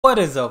What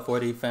is up,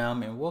 40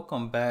 fam, and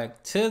welcome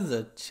back to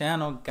the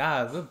channel.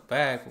 Guys, we're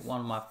back with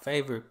one of my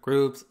favorite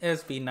groups,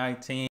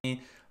 SB19.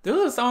 This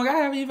is a song I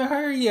haven't even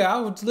heard yet. I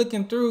was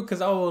looking through because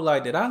I was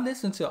like, did I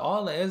listen to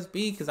all the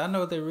SB? Because I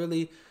know they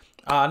really,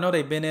 I know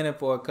they've been in it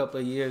for a couple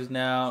of years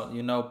now,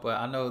 you know, but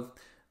I know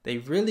they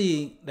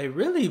really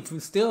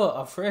still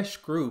a fresh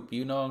group,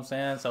 you know what I'm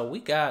saying? So we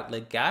got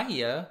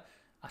Ligaya.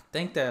 I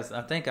think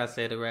I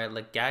said it right,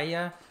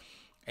 Ligaya.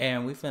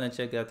 And we finna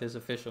check out this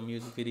official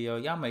music video.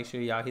 Y'all make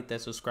sure y'all hit that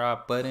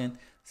subscribe button.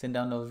 Send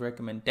down those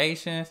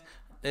recommendations.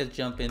 Let's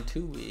jump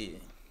into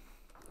it.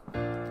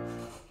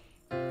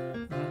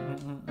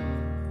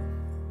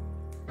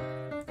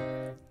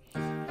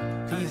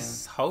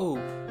 Peace, hope,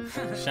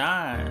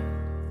 shine.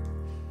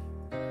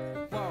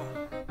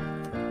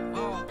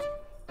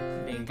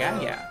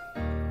 Ligaya.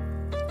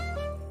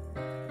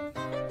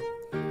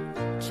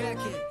 Check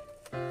it.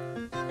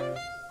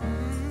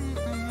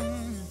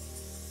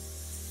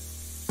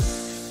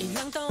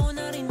 Ilang taon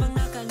na rin bang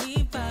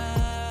nakalipas?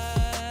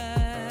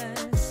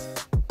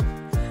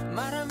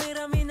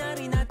 Marami-rami na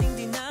rin nating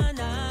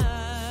dinanas.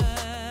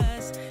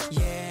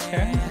 Yeah.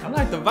 Okay, I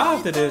like the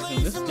vibe to this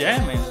one. This is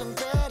jamming.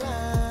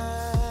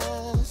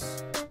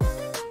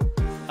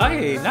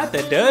 Hey, not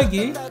the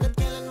Dougie.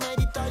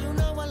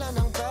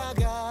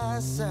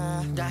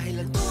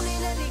 Dahil ang tunay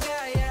na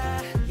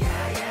ligaya,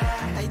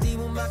 ay di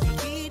mo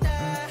makikita.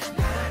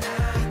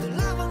 Ito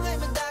lamang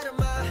ay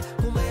madarama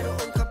kung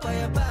mayroong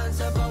kapayapaan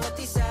sa bawat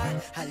isa.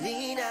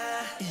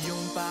 Halina,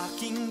 iyong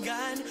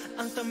pakinggan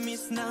ang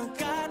tamis ng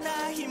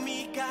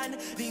katahimikan.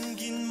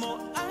 Ringgin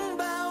mo ang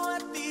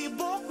bawat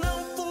tibok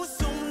ng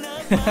pusong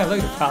nagmamahal.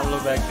 Look at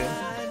Pablo back there.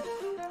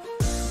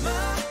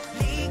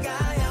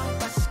 Maligayang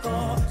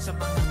Pasko sa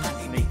mga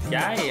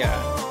Ligaya.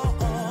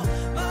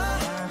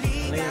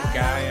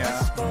 Ligaya.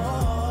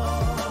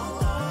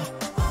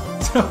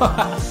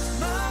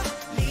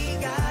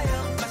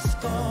 Maligayang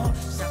Pasko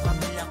sa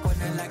pamilya ko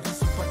na laging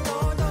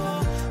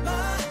suportodo.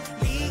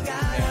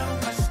 Maligayang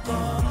Pasko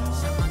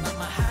sa mga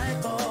mahal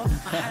ko,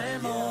 mahal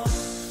mo.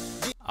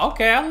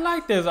 Okay, I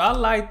like this. I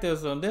like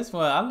this one. This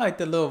one, I like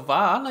the little vibe.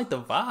 I like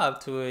the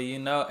vibe to it, you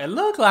know. It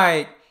look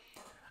like,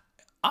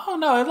 I don't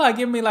know, it's like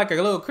giving me like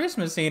a little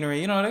Christmas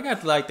scenery. You know, they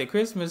got like the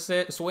Christmas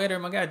sweater.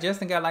 My guy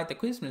Justin got like the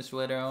Christmas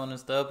sweater on and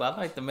stuff. But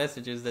I like the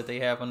messages that they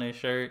have on their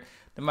shirt.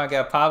 Then my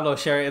guy Pablo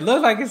shirt. It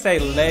looks like it say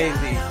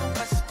lazy.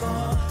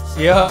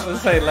 Yup, it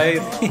say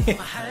lazy.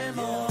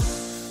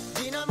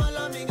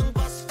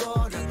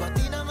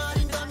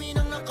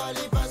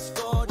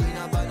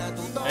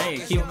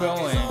 Hey, keep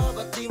going.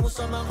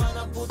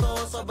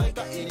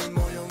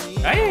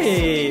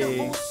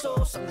 Hey.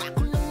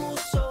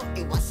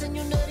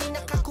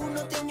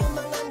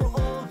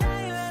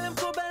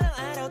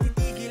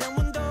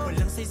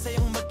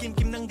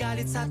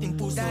 Sa ating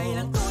puso dahil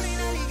ang tunay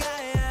na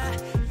ligaya,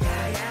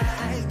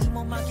 ay di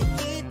mo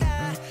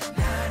makikita.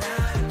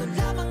 Ito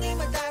lamang ay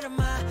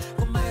madarama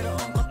kung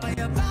mayroong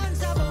kapayapaan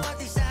sa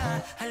bawat isa.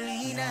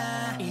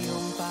 Halina,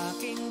 iyong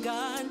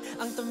pakinggan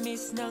ang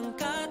tamis ng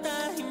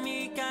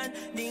katahimikan.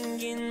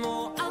 Dinggin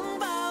mo ang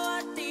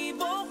bawat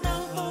tibok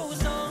ng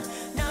pusong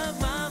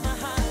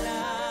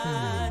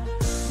nagmamahalan.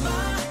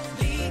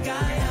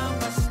 Maligayang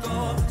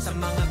Pasko sa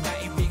mga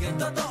kaibigan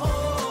totoo.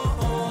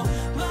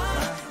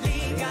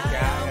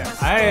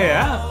 Hey,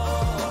 I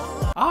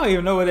don't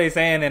even know what they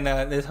saying in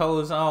this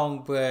whole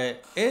song,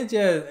 but I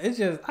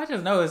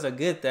just know it's a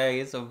good thing.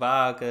 It's a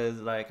vibe,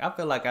 cause like I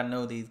feel like I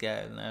know these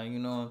guys now. You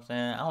know what I'm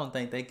saying? I don't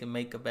think they can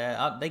make a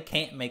bad. They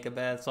can't make a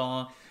bad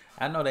song.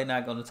 I know they're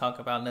not gonna talk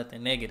about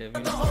nothing negative.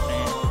 You know what I'm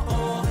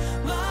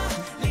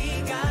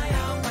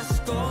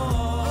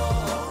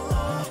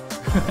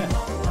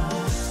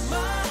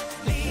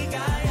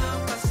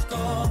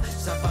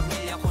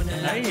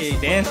saying? Hey,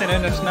 dancing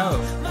in the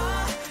snow.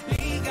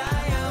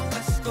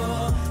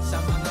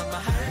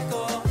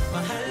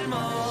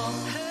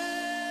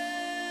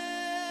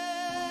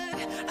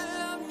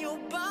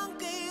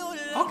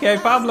 Okay,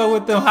 Pablo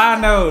with them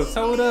high notes.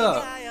 Hold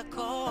up.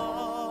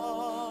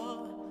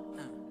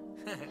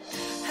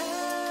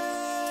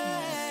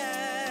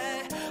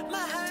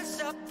 Mahal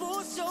sa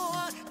puso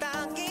ang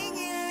tanging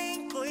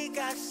hiling ko'y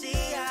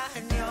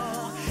kasiyahan niyo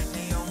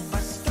ngayong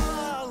Pasko.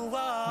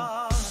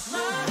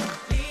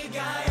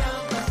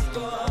 Maligayang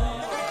Pasko.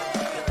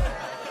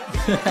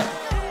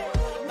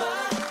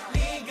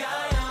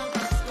 Maligayang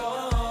Pasko.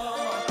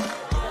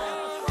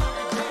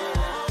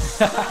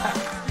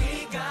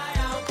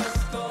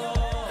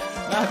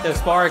 Not the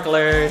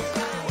sparklers.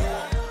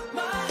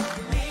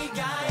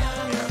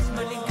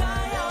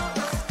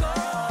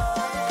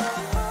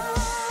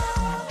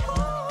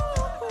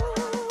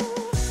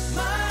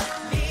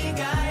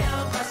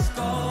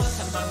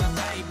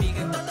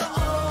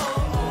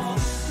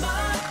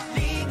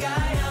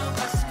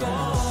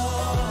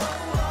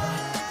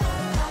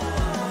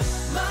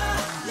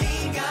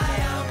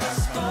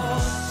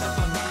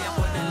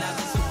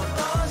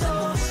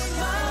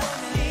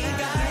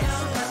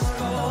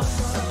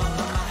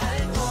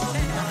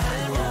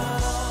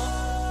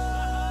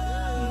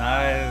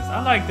 Nice.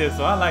 I like this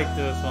one. I like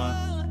this one.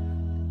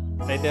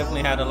 They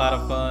definitely had a lot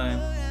of fun.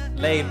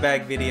 Laid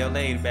back video,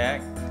 laid back.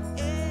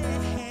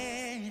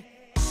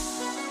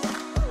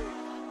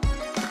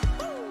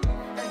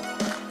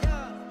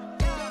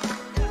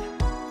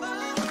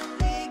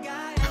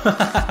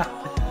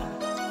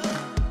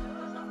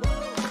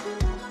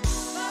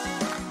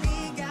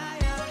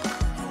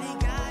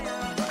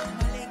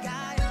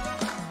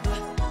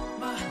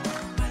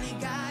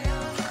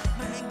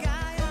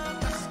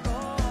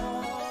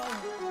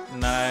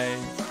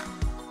 Nice.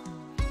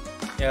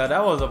 Yeah,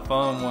 that was a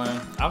fun one.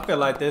 I feel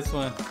like this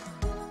one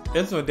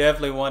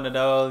definitely one of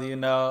those, you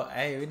know,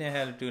 hey, we didn't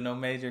have to do no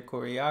major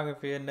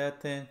choreography or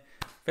nothing.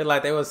 Feel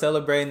like they were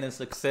celebrating the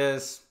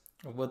success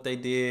of what they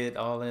did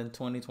all in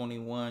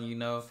 2021, you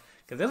know.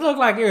 Because this looked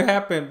like it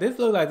happened. This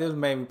looked like this was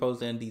maybe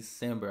posted in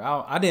December.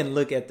 I didn't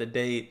look at the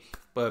date,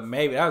 but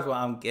maybe that's what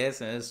I'm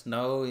guessing. It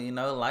snowed, you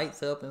know,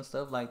 lights up and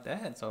stuff like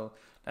that. So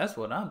that's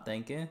what I'm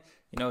thinking,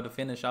 you know, to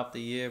finish off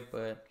the year.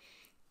 But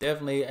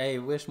definitely, hey,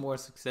 wish more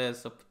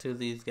success up to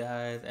these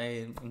guys.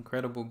 Hey,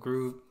 incredible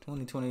group.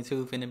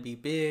 2022 finna be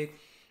big.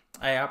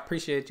 Hey, I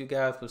appreciate you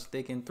guys for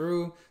sticking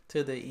through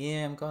to the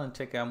end. Go and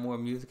check out more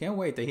music. Can't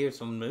wait to hear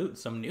some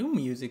new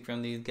music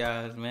from these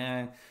guys,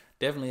 man.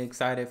 Definitely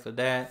excited for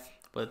that.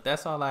 But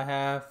that's all I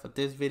have for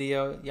this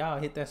video. Y'all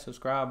hit that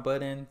subscribe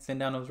button. Send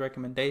down those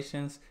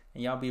recommendations.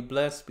 And y'all be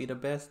blessed, be the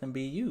best, and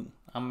be you.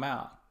 I'm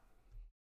out.